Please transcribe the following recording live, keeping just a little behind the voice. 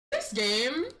this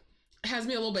game has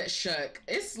me a little bit shook.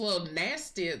 It's a little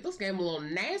nasty. This game a little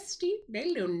nasty. They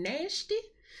a little nasty.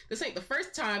 This ain't the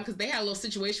first time, because they had a little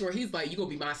situation where he's like, you gonna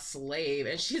be my slave.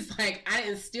 And she's like, I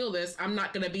didn't steal this. I'm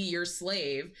not gonna be your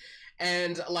slave.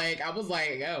 And like, I was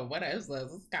like, oh, what is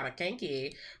this? It's kind of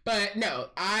kinky. But no,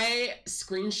 I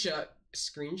screenshotted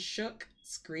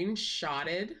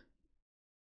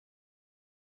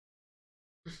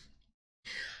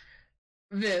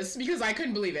this because I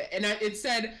couldn't believe it. And it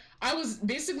said, I was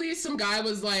basically, some guy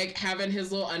was like having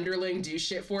his little underling do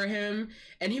shit for him.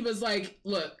 And he was like,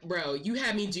 look, bro, you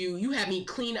had me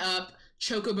clean up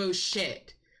Chocobo's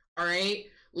shit. All right.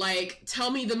 Like,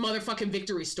 tell me the motherfucking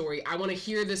victory story. I want to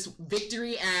hear this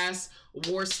victory ass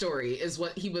war story is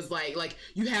what he was like. Like,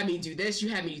 you had me do this, you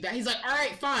had me do that. He's like, all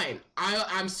right, fine.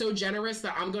 I'm so generous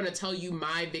that I'm going to tell you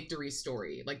my victory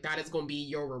story. Like, that is going to be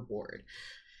your reward.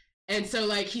 And so,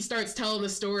 like, he starts telling the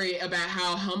story about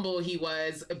how humble he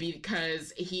was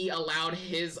because he allowed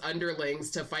his underlings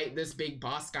to fight this big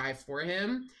boss guy for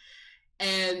him.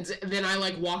 And then I,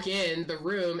 like, walk in the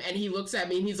room, and he looks at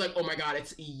me, and he's like, oh my god,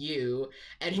 it's you.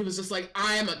 And he was just like,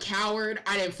 I am a coward.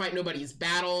 I didn't fight nobody's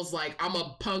battles. Like, I'm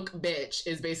a punk bitch,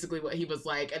 is basically what he was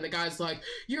like. And the guy's like,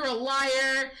 you're a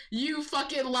liar. You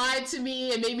fucking lied to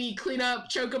me and made me clean up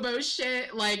Chocobo's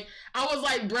shit. Like, I was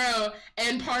like, bro.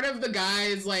 And part of the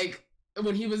guy's, like,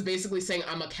 when he was basically saying,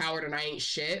 I'm a coward and I ain't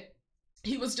shit,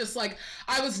 he was just like,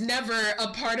 I was never a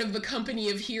part of the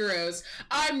company of heroes.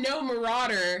 I'm no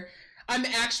marauder. I'm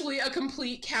actually a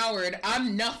complete coward.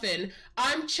 I'm nothing.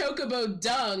 I'm Chocobo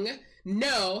dung.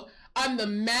 No, I'm the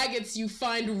maggots you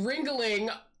find wriggling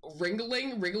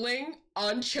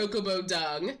on Chocobo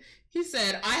dung. He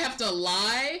said, I have to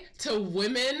lie to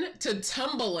women to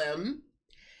tumble him,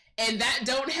 and that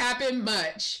don't happen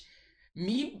much.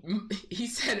 He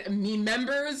said, me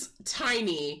members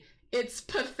tiny. It's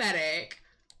pathetic.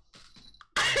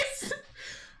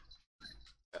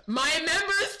 My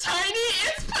members tiny?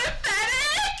 It's